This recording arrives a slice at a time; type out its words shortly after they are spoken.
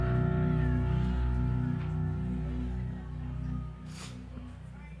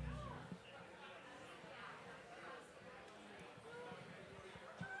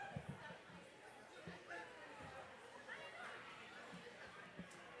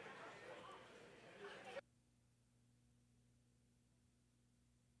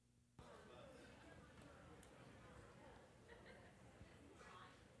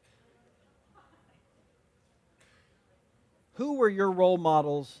Who were your role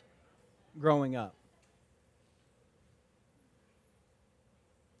models growing up?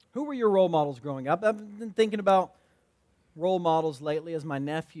 Who were your role models growing up? I've been thinking about role models lately as my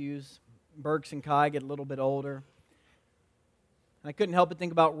nephews, Burks and Kai, get a little bit older. I couldn't help but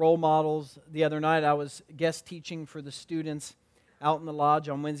think about role models. The other night I was guest teaching for the students out in the lodge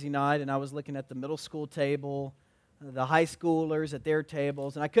on Wednesday night, and I was looking at the middle school table, the high schoolers at their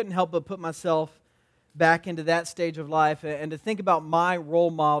tables, and I couldn't help but put myself back into that stage of life and to think about my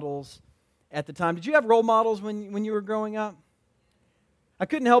role models at the time. Did you have role models when you were growing up? I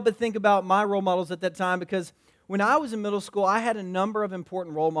couldn't help but think about my role models at that time because when I was in middle school, I had a number of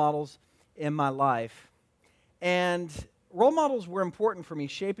important role models in my life. And role models were important for me,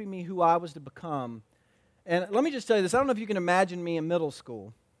 shaping me who I was to become. And let me just tell you this. I don't know if you can imagine me in middle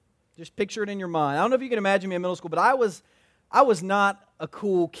school. Just picture it in your mind. I don't know if you can imagine me in middle school, but I was not a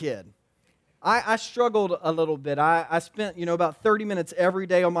cool kid. I struggled a little bit. I spent, about 30 minutes every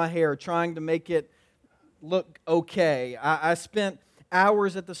day on my hair trying to make it look okay. I spent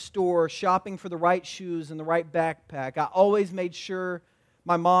hours at the store shopping for the right shoes and the right backpack. I always made sure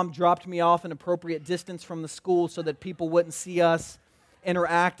my mom dropped me off an appropriate distance from the school so that people wouldn't see us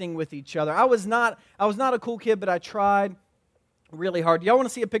interacting with each other. I was not a cool kid, but I tried really hard. Do y'all want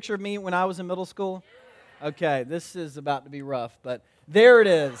to see a picture of me when I was in middle school? Okay, this is about to be rough, but there it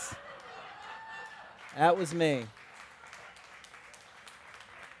is. That was me.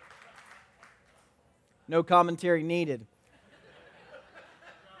 No commentary needed.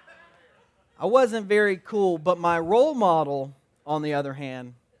 I wasn't very cool, but my role model, on the other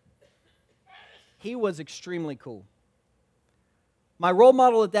hand, he was extremely cool. My role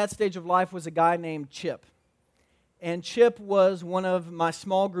model at that stage of life was a guy named Chip. And Chip was one of my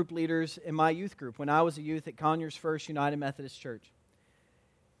small group leaders in my youth group when I was a youth at Conyers First United Methodist Church.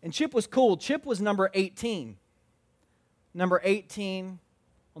 And Chip was cool. Chip was number 18. Number 18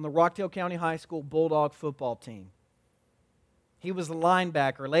 on the Rockdale County High School Bulldog football team. He was a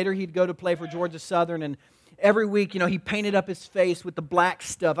linebacker. Later, he'd go to play for Georgia Southern, and every week, he painted up his face with the black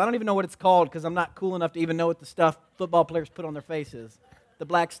stuff. I don't even know what it's called because I'm not cool enough to even know what the stuff football players put on their faces. The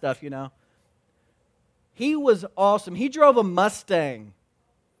black stuff, He was awesome. He drove a Mustang.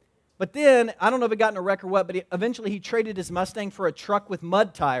 But then, I don't know if it got in a wreck or what, but eventually he traded his Mustang for a truck with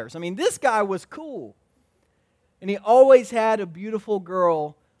mud tires. I mean, this guy was cool. And he always had a beautiful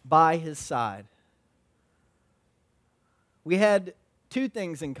girl by his side. We had two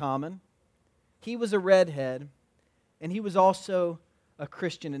things in common. He was a redhead, and he was also a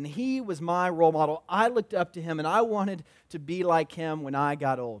Christian, and he was my role model. I looked up to him, and I wanted to be like him when I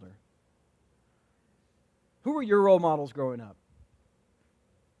got older. Who were your role models growing up?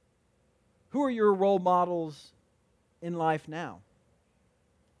 Who are your role models in life now?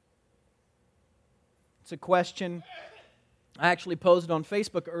 It's a question I actually posed on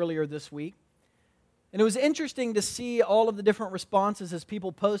Facebook earlier this week. And it was interesting to see all of the different responses as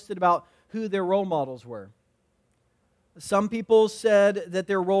people posted about who their role models were. Some people said that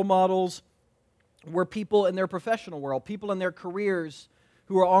their role models were people in their professional world, people in their careers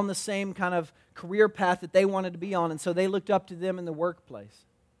who were on the same kind of career path that they wanted to be on, and so they looked up to them in the workplace.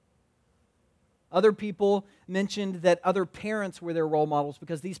 Other people mentioned that other parents were their role models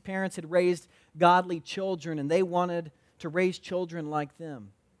because these parents had raised godly children and they wanted to raise children like them.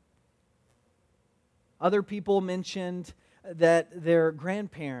 Other people mentioned that their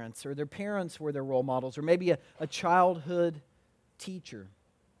grandparents or their parents were their role models, or maybe a childhood teacher.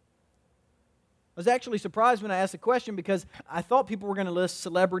 I was actually surprised when I asked the question because I thought people were going to list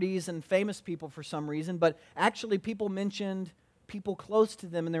celebrities and famous people for some reason, but actually people mentioned people close to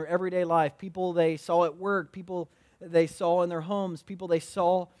them in their everyday life, people they saw at work, people they saw in their homes, people they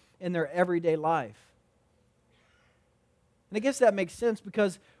saw in their everyday life. And I guess that makes sense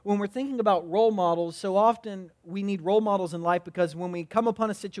because when we're thinking about role models, so often we need role models in life because when we come upon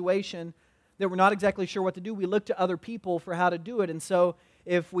a situation that we're not exactly sure what to do, we look to other people for how to do it. And so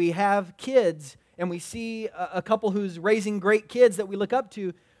if we have kids and we see a couple who's raising great kids that we look up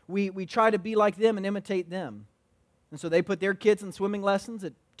to, we try to be like them and imitate them. And so they put their kids in swimming lessons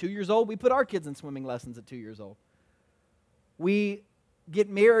at 2 years old. We put our kids in swimming lessons at 2 years old. We get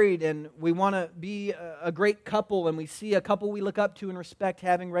married and we want to be a great couple, and we see a couple we look up to and respect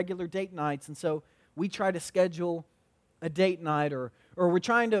having regular date nights, and so we try to schedule a date night, or we're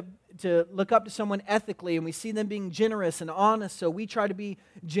trying to look up to someone ethically and we see them being generous and honest, so we try to be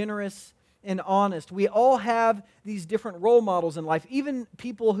generous and honest. We all have these different role models in life. Even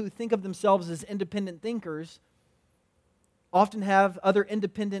people who think of themselves as independent thinkers often have other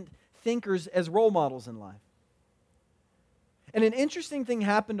independent thinkers as role models in life. And an interesting thing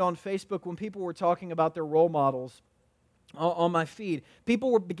happened on Facebook when people were talking about their role models. on my feed.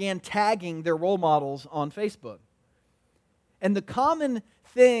 People began tagging their role models on Facebook. And the common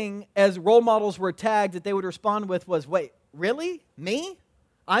thing as role models were tagged that they would respond with was, wait, really? Me?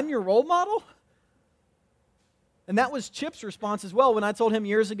 I'm your role model? And that was Chip's response as well. When I told him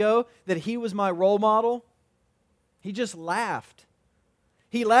years ago that he was my role model, he just laughed.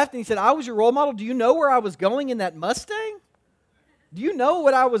 He laughed and he said, I was your role model? Do you know where I was going in that Mustang? Do you know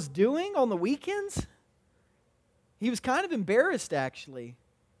what I was doing on the weekends? He was kind of embarrassed, actually,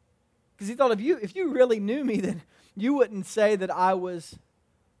 because he thought, if you really knew me, then you wouldn't say that I was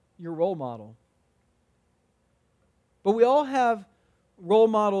your role model. But we all have role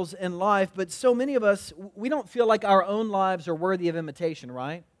models in life, but so many of us, we don't feel like our own lives are worthy of imitation,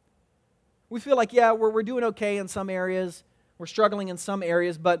 right? We feel like, yeah, we're doing okay in some areas, we're struggling in some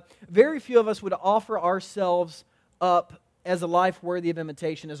areas, but very few of us would offer ourselves up as a life worthy of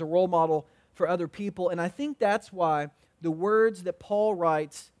imitation, as a role model for other people. And I think that's why the words that Paul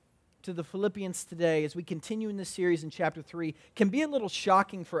writes to the Philippians today, as we continue in this series in chapter 3, can be a little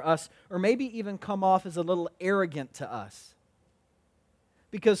shocking for us, or maybe even come off as a little arrogant to us.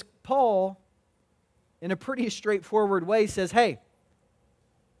 Because Paul, in a pretty straightforward way, says, hey,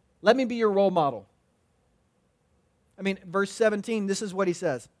 let me be your role model. I mean, verse 17, this is what he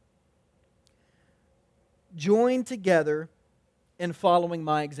says. Join together in following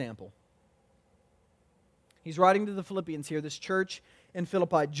my example. He's writing to the Philippians here, this church in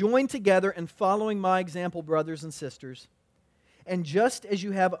Philippi. Join together in following my example, brothers and sisters. And just as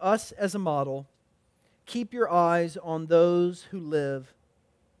you have us as a model, keep your eyes on those who live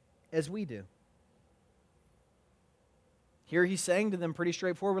as we do. Here he's saying to them pretty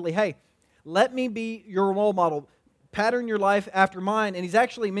straightforwardly, hey, let me be your role model. Pattern your life after mine. And he's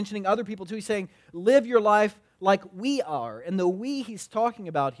actually mentioning other people too. He's saying, live your life like we are. And the we he's talking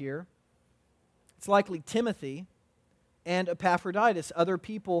about here, it's likely Timothy and Epaphroditus, other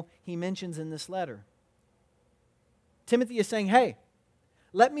people he mentions in this letter. Timothy is saying, hey,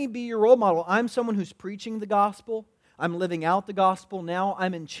 let me be your role model. I'm someone who's preaching the gospel. I'm living out the gospel now.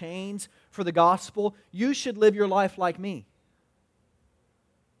 I'm in chains for the gospel. You should live your life like me.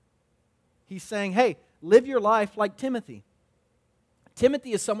 He's saying, hey, live your life like Timothy.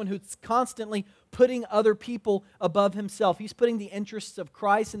 Timothy is someone who's constantly putting other people above himself. He's putting the interests of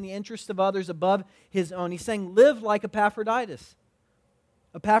Christ and the interests of others above his own. He's saying, live like Epaphroditus.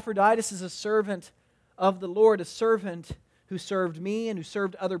 Epaphroditus is a servant of the Lord, a servant who served me and who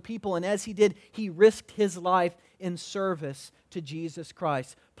served other people. And as he did, he risked his life in service to Jesus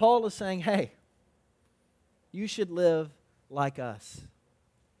Christ. Paul is saying, hey, you should live like us.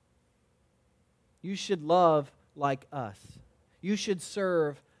 You should love like us. You should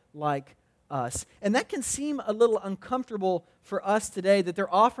serve like us. And that can seem a little uncomfortable for us today that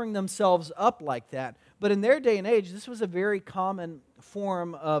they're offering themselves up like that. But in their day and age, this was a very common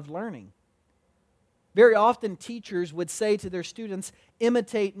form of learning. Very often teachers would say to their students,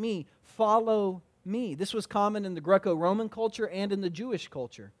 imitate me, follow me. This was common in the Greco-Roman culture and in the Jewish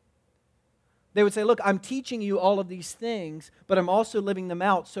culture. They would say, look, I'm teaching you all of these things, but I'm also living them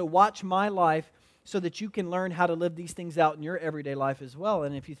out. So watch my life so that you can learn how to live these things out in your everyday life as well.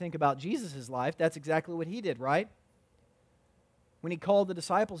 And if you think about Jesus' life, that's exactly what he did, right? When he called the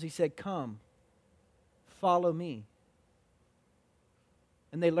disciples, he said, come, follow me.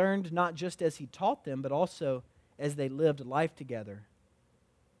 And they learned not just as he taught them, but also as they lived life together.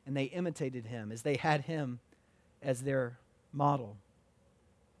 And they imitated him as they had him as their model.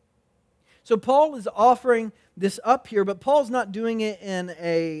 So Paul is offering this up here, but Paul's not doing it in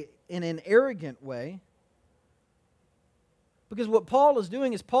an arrogant way. Because what Paul is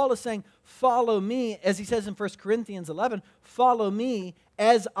doing is Paul is saying, follow me, as he says in 1 Corinthians 11, follow me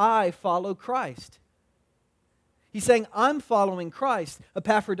as I follow Christ. He's saying, I'm following Christ.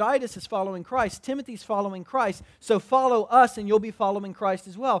 Epaphroditus is following Christ. Timothy's following Christ. So follow us and you'll be following Christ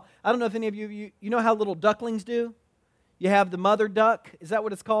as well. I don't know if any of you know how little ducklings do? You have the mother duck. Is that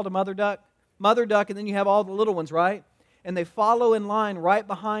what it's called, a mother duck? Mother duck, and then you have all the little ones, right? And they follow in line right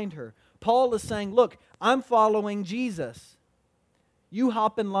behind her. Paul is saying, look, I'm following Jesus. You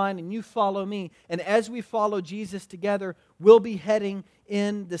hop in line and you follow me. And as we follow Jesus together, we'll be heading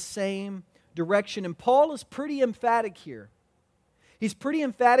in the same direction. And Paul is pretty emphatic here. He's pretty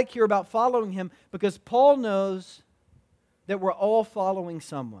emphatic here about following him because Paul knows that we're all following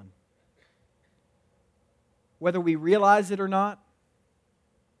someone. Whether we realize it or not,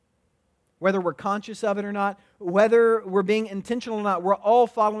 whether we're conscious of it or not, whether we're being intentional or not, we're all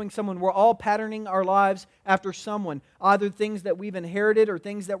following someone. We're all patterning our lives after someone, either things that we've inherited or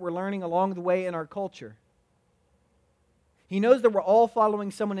things that we're learning along the way in our culture. He knows that we're all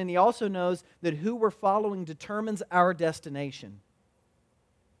following someone, and he also knows that who we're following determines our destination.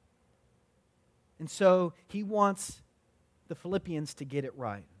 And so he wants the Philippians to get it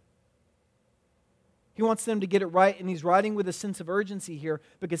right. He wants them to get it right, and he's writing with a sense of urgency here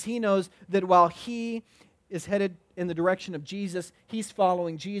because he knows that while he is headed in the direction of Jesus, he's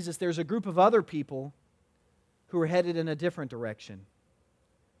following Jesus. There's a group of other people who are headed in a different direction,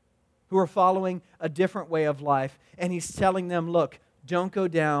 who are following a different way of life. And he's telling them, look, don't go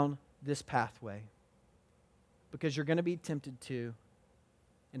down this pathway because you're going to be tempted to,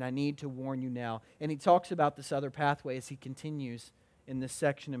 and I need to warn you now. And he talks about this other pathway as he continues in this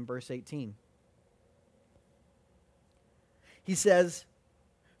section in verse 18. He says,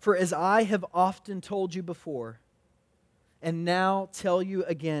 "For as I have often told you before, and now tell you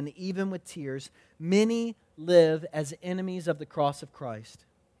again, even with tears, many live as enemies of the cross of Christ.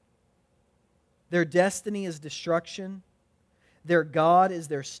 Their destiny is destruction, their God is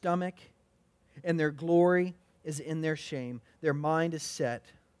their stomach, and their glory is in their shame. Their mind is set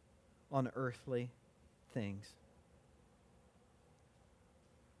on earthly things."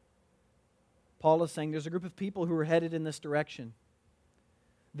 Paul is saying there's a group of people who are headed in this direction.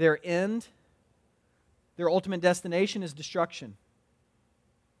 Their end, their ultimate destination is destruction,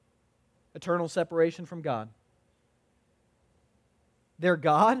 eternal separation from God. Their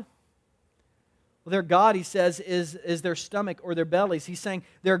God, well, their God, he says, is their stomach or their bellies. He's saying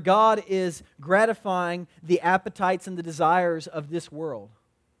their God is gratifying the appetites and the desires of this world.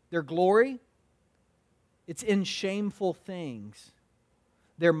 Their glory, it's in shameful things.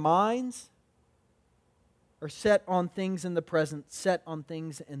 Their minds are set on things in the present, set on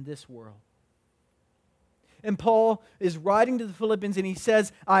things in this world. And Paul is writing to the Philippians and he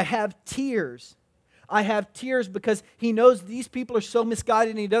says, I have tears. I have tears because he knows these people are so misguided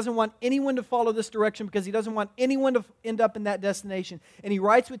and he doesn't want anyone to follow this direction because he doesn't want anyone to end up in that destination. And he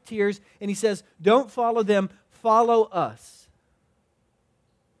writes with tears and he says, don't follow them, follow us.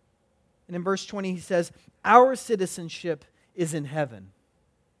 And in verse 20 he says, our citizenship is in heaven,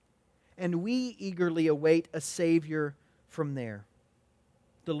 and we eagerly await a Savior from there,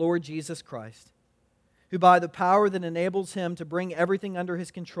 the Lord Jesus Christ, who by the power that enables Him to bring everything under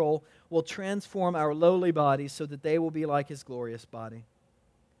His control will transform our lowly bodies so that they will be like His glorious body.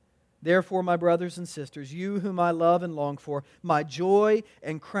 Therefore, my brothers and sisters, you whom I love and long for, my joy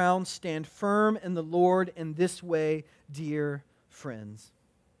and crown, stand firm in the Lord in this way, dear friends.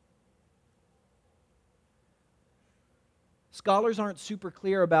 Scholars aren't super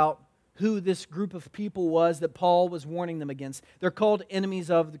clear about who this group of people was that Paul was warning them against. They're called enemies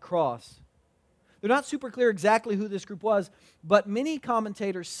of the cross. They're not super clear exactly who this group was, but many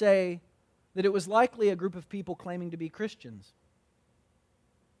commentators say that it was likely a group of people claiming to be Christians.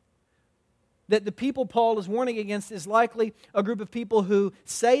 That the people Paul is warning against is likely a group of people who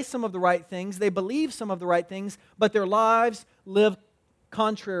say some of the right things, they believe some of the right things, but their lives live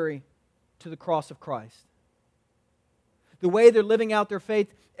contrary to the cross of Christ. The way they're living out their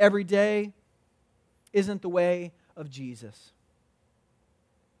faith every day isn't the way of Jesus.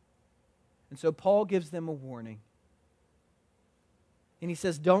 And so Paul gives them a warning. And he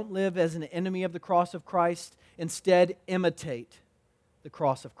says, don't live as an enemy of the cross of Christ. Instead, imitate the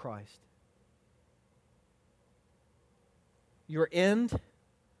cross of Christ. Your end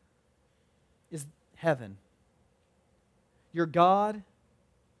is heaven. Your God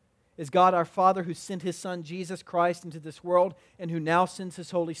is God our Father, who sent His Son Jesus Christ into this world and who now sends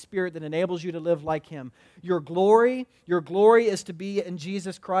His Holy Spirit that enables you to live like Him. Your glory is to be in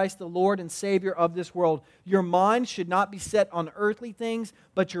Jesus Christ, the Lord and Savior of this world. Your mind should not be set on earthly things,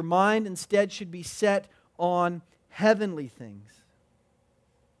 but your mind instead should be set on heavenly things.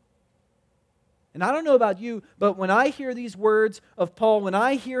 And I don't know about you, but when I hear these words of Paul, when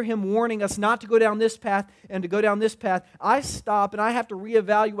I hear him warning us not to go down this path and to go down this path, I stop and I have to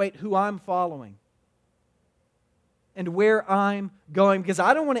reevaluate who I'm following and where I'm going, because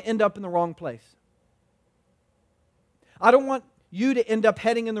I don't want to end up in the wrong place. I don't want you to end up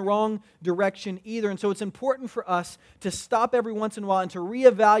heading in the wrong direction either. And so it's important for us to stop every once in a while and to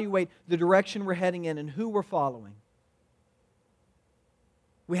reevaluate the direction we're heading in and who we're following.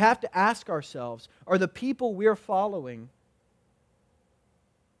 We have to ask ourselves, are the people we're following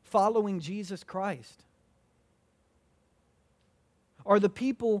Jesus Christ? Are the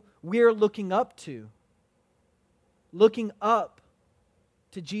people we're looking up to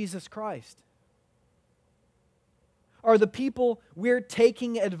Jesus Christ? Are the people we're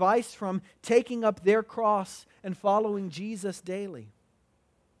taking advice from taking up their cross and following Jesus daily?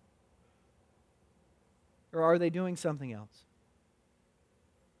 Or are they doing something else?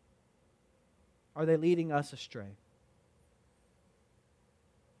 Are they leading us astray?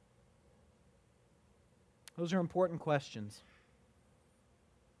 Those are important questions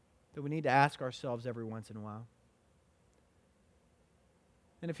that we need to ask ourselves every once in a while.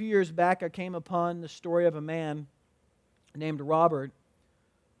 And a few years back, I came upon the story of a man named Robert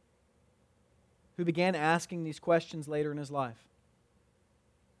who began asking these questions later in his life.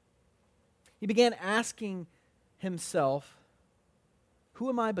 He began asking himself, who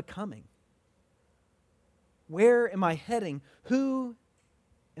am I becoming? Where am I heading? Who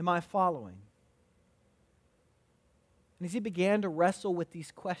am I following? And as he began to wrestle with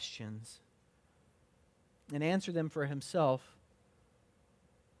these questions and answer them for himself,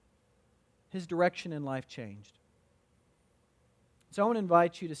 his direction in life changed. So I want to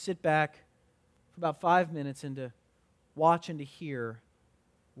invite you to sit back for about 5 minutes and to watch and to hear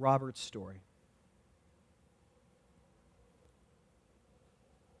Robert's story.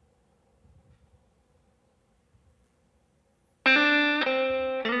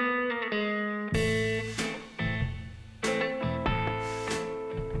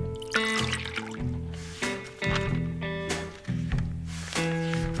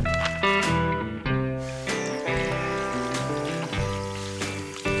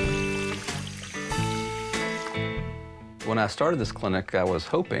 When I started this clinic, I was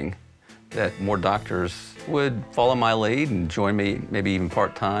hoping that more doctors would follow my lead and join me, maybe even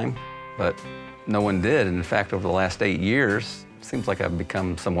part-time, but no one did. And in fact, over the last 8 years, it seems like I've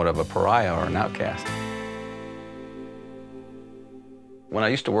become somewhat of a pariah or an outcast. When I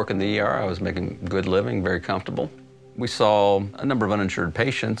used to work in the ER, I was making a good living, very comfortable. We saw a number of uninsured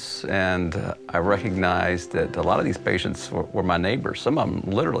patients, and I recognized that a lot of these patients were my neighbors, some of them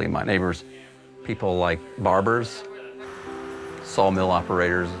literally my neighbors. People like barbers, sawmill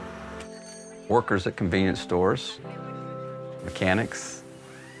operators, workers at convenience stores, mechanics.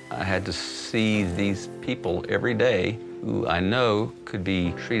 I had to see these people every day who I know could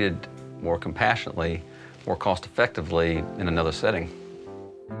be treated more compassionately, more cost-effectively in another setting.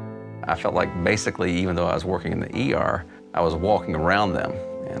 I felt like basically, even though I was working in the ER, I was walking around them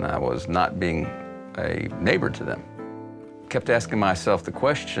and I was not being a neighbor to them. Kept asking myself the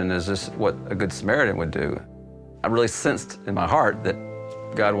question, is this what a good Samaritan would do? I really sensed in my heart that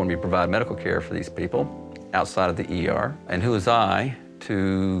God wanted me to provide medical care for these people outside of the ER, and who was I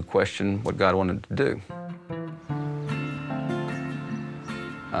to question what God wanted to do?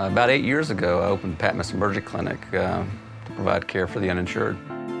 About 8 years ago, I opened Patmos Emergency Clinic to provide care for the uninsured.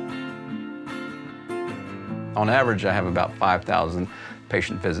 On average, I have about 5,000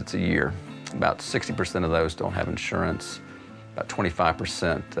 patient visits a year. About 60% of those don't have insurance. About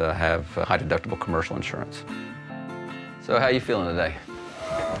 25% have high deductible commercial insurance. So how are you feeling today?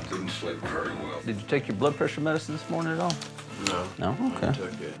 I couldn't sleep very well. Did you take your blood pressure medicine this morning at all? No. No? Okay. I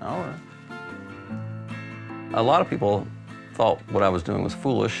took it. All right. A lot of people thought what I was doing was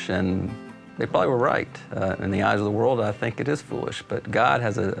foolish, and they probably were right. In the eyes of the world, I think it is foolish, but God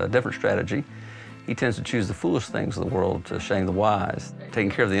has a different strategy. He tends to choose the foolish things of the world to shame the wise.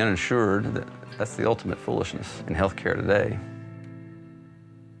 Taking care of the uninsured, that's the ultimate foolishness in healthcare today.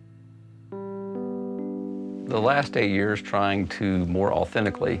 The last 8 years trying to more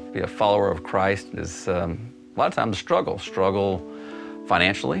authentically be a follower of Christ is a lot of times a struggle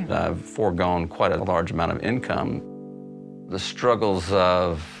financially. I've foregone quite a large amount of income. The struggles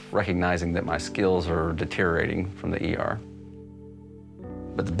of recognizing that my skills are deteriorating from the ER.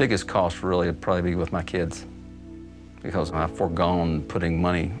 But the biggest cost really would probably be with my kids, because I've foregone putting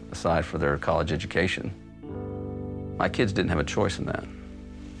money aside for their college education. My kids didn't have a choice in that,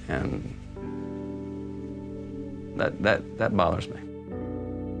 and that bothers me.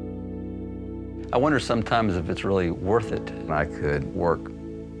 I wonder sometimes if it's really worth it. I could work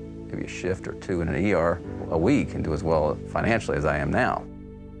maybe a shift or two in an ER a week and do as well financially as I am now,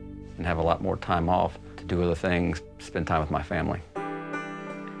 and have a lot more time off to do other things, spend time with my family.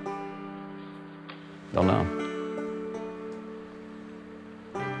 Don't know.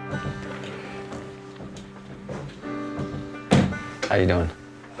 How you doing?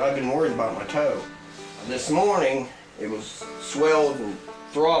 I've been worried about my toe. This morning, it was swelled and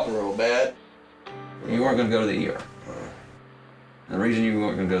throbbing real bad. You weren't going to go to the ER. And the reason you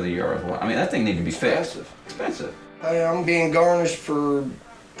weren't going to go to the ER is what? I mean, that thing needed to be fixed. Expensive. I'm being garnished for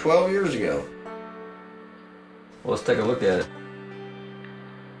 12 years ago. Well, let's take a look at it.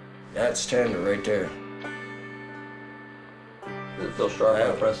 That's tender right there. Does it feel sharp when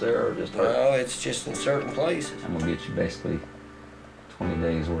I press there, or just hurt? No, it's just in certain places. I'm going to get you basically 20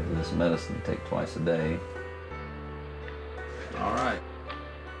 days worth of this medicine to take twice a day. All right.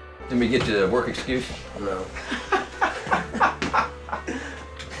 Let me get you a work excuse. No.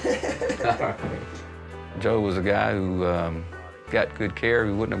 Joe was a guy who got good care.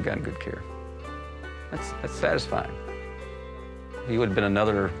 He wouldn't have gotten good care. That's satisfying. He would have been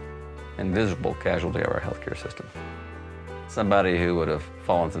another invisible casualty of our healthcare system. Somebody who would have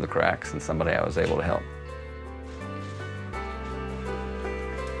fallen through the cracks and somebody I was able to help.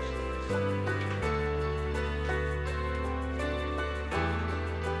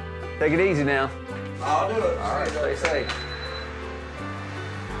 Take it easy now. I'll do it. All right, stay safe.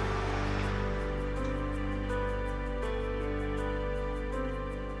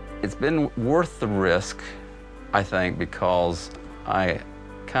 It's been worth the risk, I think, because I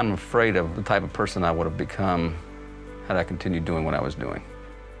kind of afraid of the type of person I would have become had I continued doing what I was doing.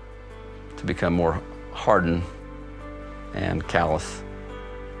 To become more hardened and callous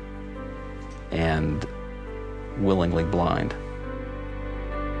and willingly blind.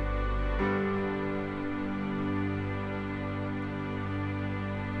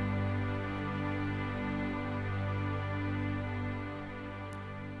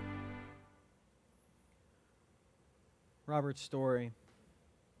 Robert's story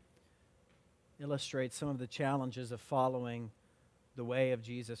illustrates some of the challenges of following the way of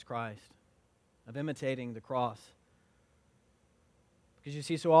Jesus Christ, of imitating the cross. Because you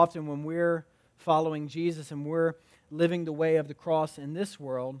see, so often when we're following Jesus and we're living the way of the cross in this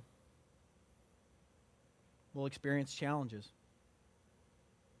world, we'll experience challenges.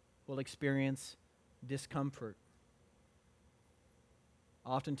 We'll experience discomfort.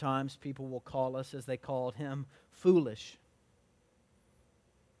 Oftentimes, people will call us, as they called him, foolish.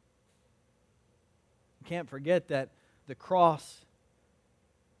 You can't forget that the cross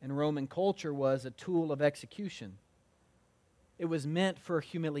in Roman culture was a tool of execution. It was meant for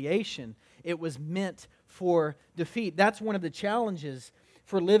humiliation. It was meant for defeat. That's one of the challenges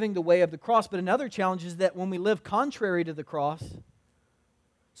for living the way of the cross. But another challenge is that when we live contrary to the cross,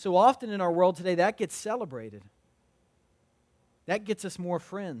 so often in our world today, that gets celebrated. That gets us more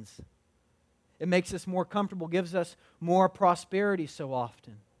friends. It makes us more comfortable, gives us more prosperity so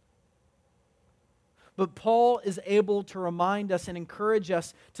often. But Paul is able to remind us and encourage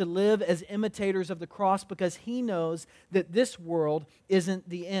us to live as imitators of the cross because he knows that this world isn't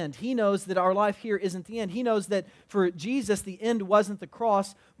the end. He knows that our life here isn't the end. He knows that for Jesus, the end wasn't the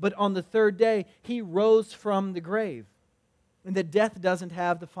cross, but on the third day, he rose from the grave. And that death doesn't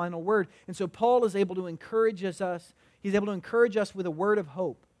have the final word. And so Paul is able to encourage us. He's able to encourage us with a word of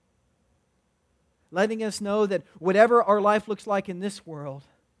hope, letting us know that whatever our life looks like in this world,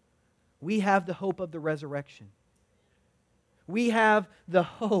 we have the hope of the resurrection. We have the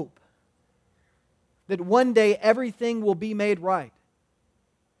hope that one day everything will be made right.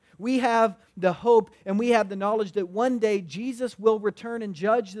 We have the hope and we have the knowledge that one day Jesus will return and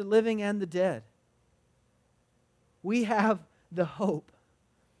judge the living and the dead. We have the hope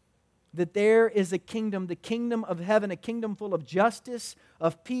that there is a kingdom, the kingdom of heaven, a kingdom full of justice,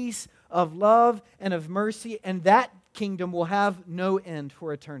 of peace, of love, and of mercy, and that kingdom will have no end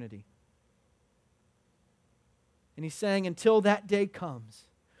for eternity. And he's saying until that day comes,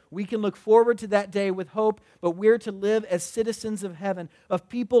 we can look forward to that day with hope, but we're to live as citizens of heaven, of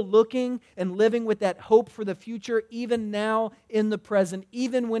people looking and living with that hope for the future, even now in the present,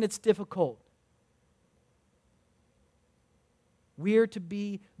 even when it's difficult. We're to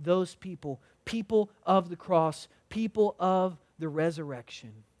be those people, people of the cross, people of the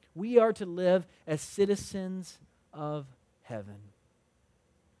resurrection. We are to live as citizens of heaven.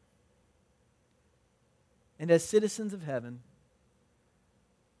 And as citizens of heaven,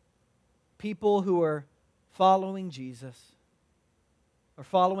 people who are following Jesus, or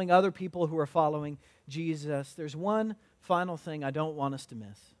following other people who are following Jesus, there's one final thing I don't want us to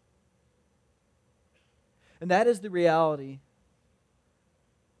miss. And that is the reality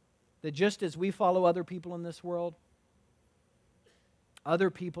that just as we follow other people in this world, other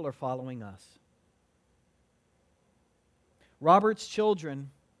people are following us. Robert's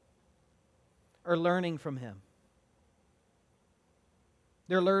children are learning from him.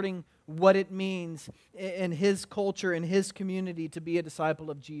 They're learning what it means in his culture, in his community, to be a disciple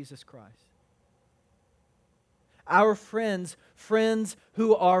of Jesus Christ. Our friends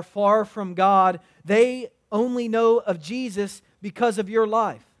who are far from God, they only know of Jesus because of your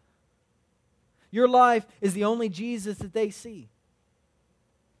life. Your life is the only Jesus that they see.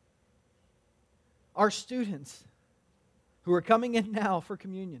 Our students who are coming in now for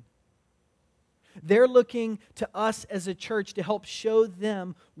communion, they're looking to us as a church to help show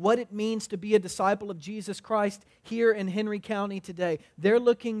them what it means to be a disciple of Jesus Christ here in Henry County today. They're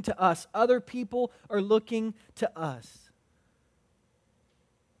looking to us. Other people are looking to us.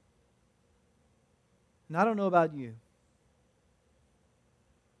 And I don't know about you,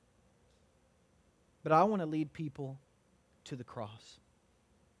 but I want to lead people to the cross.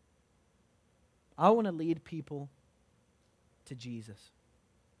 I want to lead people to Jesus.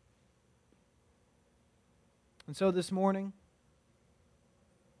 And so this morning,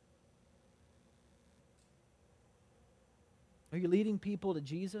 are you leading people to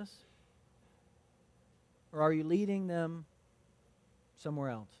Jesus? Or are you leading them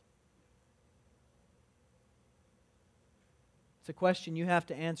somewhere else? It's a question you have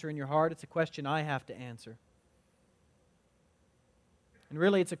to answer in your heart. It's a question I have to answer. And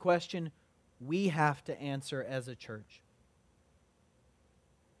really, it's a question we have to answer as a church.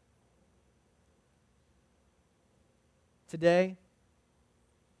 Today,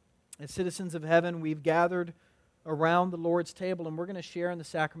 as citizens of heaven, we've gathered around the Lord's table, and we're going to share in the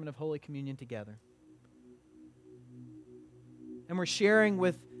sacrament of Holy Communion together. And we're sharing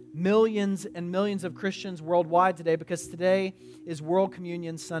with millions and millions of Christians worldwide today, because today is World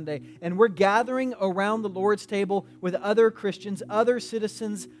Communion Sunday. And we're gathering around the Lord's table with other Christians, other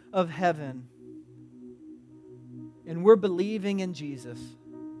citizens of heaven. And we're believing in Jesus.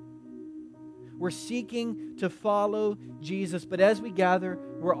 We're seeking to follow Jesus. But as we gather,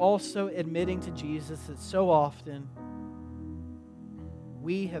 we're also admitting to Jesus that so often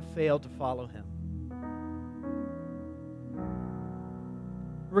we have failed to follow Him.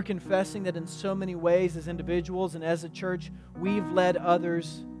 We're confessing that in so many ways as individuals and as a church, we've led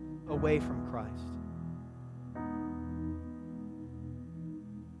others away from Christ.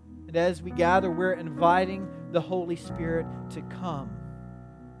 And as we gather, we're inviting the Holy Spirit to come,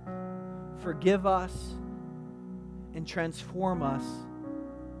 forgive us, and transform us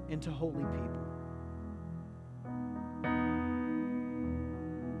into holy people.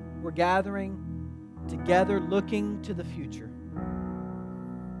 We're gathering together looking to the future,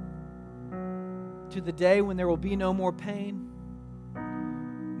 to the day when there will be no more pain,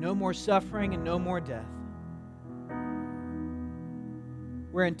 no more suffering, and no more death.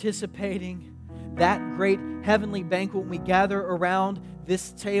 We're anticipating that great heavenly banquet when we gather around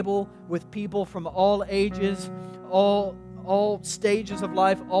this table with people from all ages, all stages of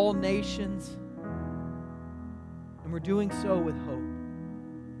life, all nations. And we're doing so with hope.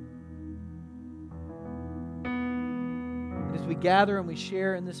 And as we gather and we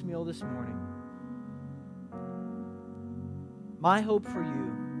share in this meal this morning, my hope for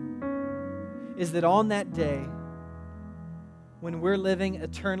you is that on that day, when we're living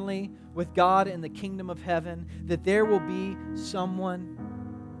eternally with God in the kingdom of heaven, that there will be someone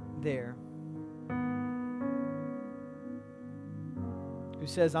there who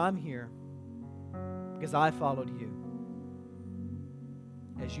says, I'm here because I followed you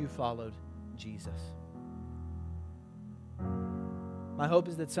as you followed Jesus. My hope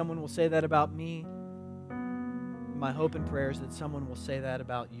is that someone will say that about me. My hope and prayer is that someone will say that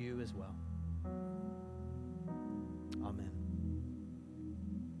about you as well. Amen.